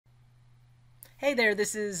Hey there,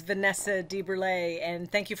 this is Vanessa DeBurle,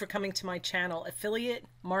 and thank you for coming to my channel, Affiliate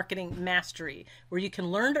Marketing Mastery, where you can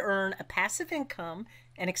learn to earn a passive income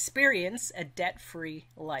and experience a debt-free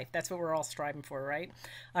life. That's what we're all striving for, right?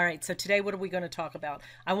 All right, so today what are we going to talk about?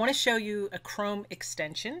 I want to show you a Chrome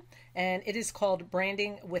extension, and it is called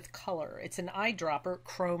Branding with Color. It's an eyedropper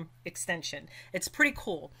Chrome extension. It's pretty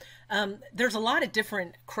cool. There's a lot of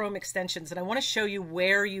different Chrome extensions, and I want to show you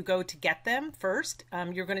where you go to get them first.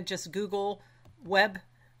 You're going to just Google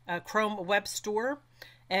Chrome Web Store,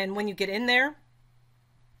 and when you get in there,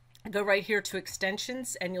 go right here to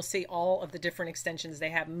extensions and you'll see all of the different extensions they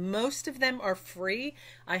have. Most of them are free.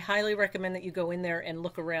 I highly recommend that you go in there and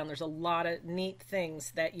look around. There's a lot of neat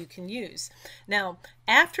things that you can use. Now,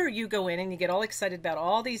 after you go in and you get all excited about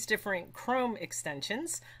all these different Chrome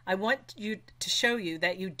extensions, I want you to show you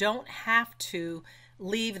that you don't have to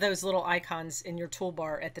leave those little icons in your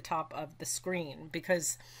toolbar at the top of the screen,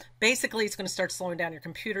 because basically it's going to start slowing down your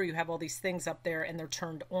computer. You have all these things up there and they're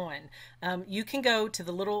turned on. You can go to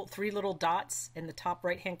the three little dots in the top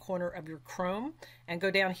right hand corner of your Chrome and go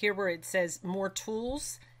down here where it says more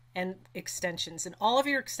tools and extensions, and all of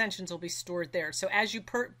your extensions will be stored there. So as you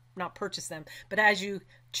not purchase them, but as you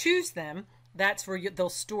choose them, that's where they'll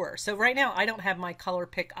store. So right now I don't have my color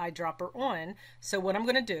pick eyedropper on, so what I'm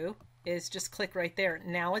going to do is just click right there.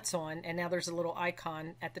 Now it's on, and now there's a little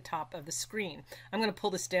icon at the top of the screen. I'm going to pull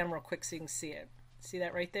this down real quick so you can see it. See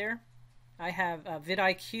that right there? I have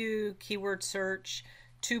vidIQ, keyword search,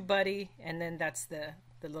 TubeBuddy, and then that's the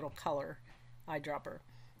little color eyedropper.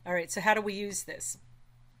 All right, so how do we use this?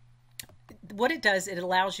 What it does, it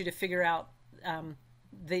allows you to figure out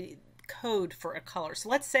the code for a color. So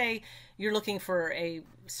let's say you're looking for a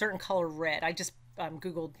certain color red. I just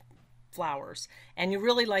Googled flowers, and you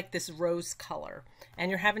really like this rose color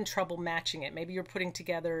and you're having trouble matching it. Maybe you're putting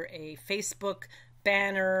together a Facebook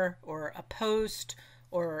banner or a post,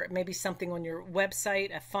 or maybe something on your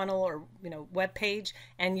website, a funnel, or web page,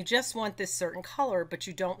 and you just want this certain color but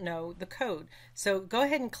you don't know the code. So go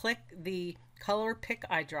ahead and click the color pick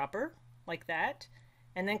eyedropper like that,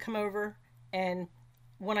 and then come over, and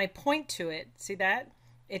when I point to it, see that?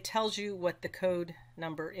 It tells you what the code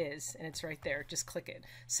number is, and it's right there. Just click it.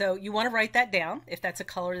 So you want to write that down if that's a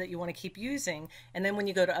color that you want to keep using, and then when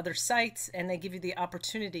you go to other sites and they give you the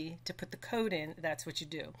opportunity to put the code in, that's what you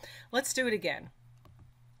do. Let's do it again.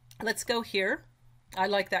 Let's go here. I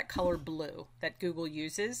like that color blue that Google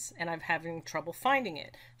uses, and I'm having trouble finding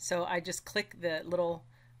it. So I just click the little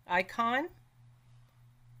icon,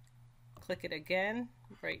 click it again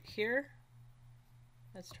right here.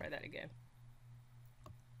 Let's try that again.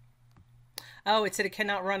 Oh, it said it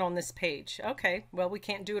cannot run on this page. Okay, well, we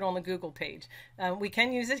can't do it on the Google page. We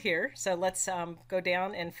can use it here. So let's go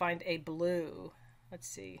down and find a blue. Let's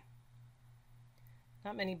see.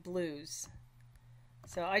 Not many blues.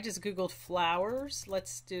 So I just Googled flowers.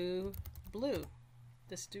 Let's do blue.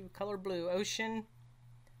 Let's do color blue. Ocean.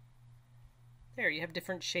 There, you have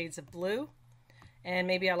different shades of blue. And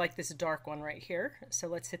maybe I like this dark one right here. So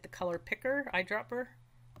let's hit the color picker, eyedropper.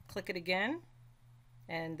 Click it again.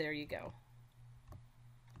 And there you go.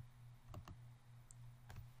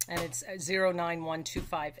 And it's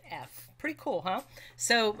 09125F. Pretty cool, huh?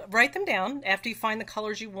 So write them down. After you find the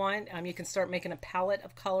colors you want, you can start making a palette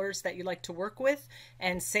of colors that you like to work with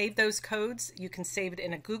and save those codes. You can save it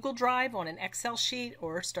in a Google Drive, on an Excel sheet,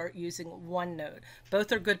 or start using OneNote.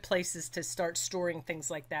 Both are good places to start storing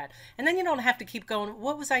things like that. And then you don't have to keep going,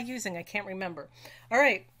 what was I using? I can't remember. All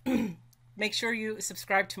right. Make sure you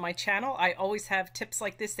subscribe to my channel. I always have tips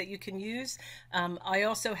like this that you can use. I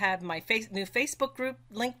also have my new Facebook group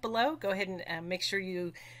link below. Go ahead and make sure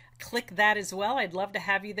you click that as well. I'd love to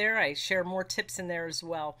have you there. I share more tips in there as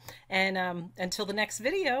well. And until the next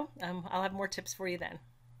video, I'll have more tips for you then.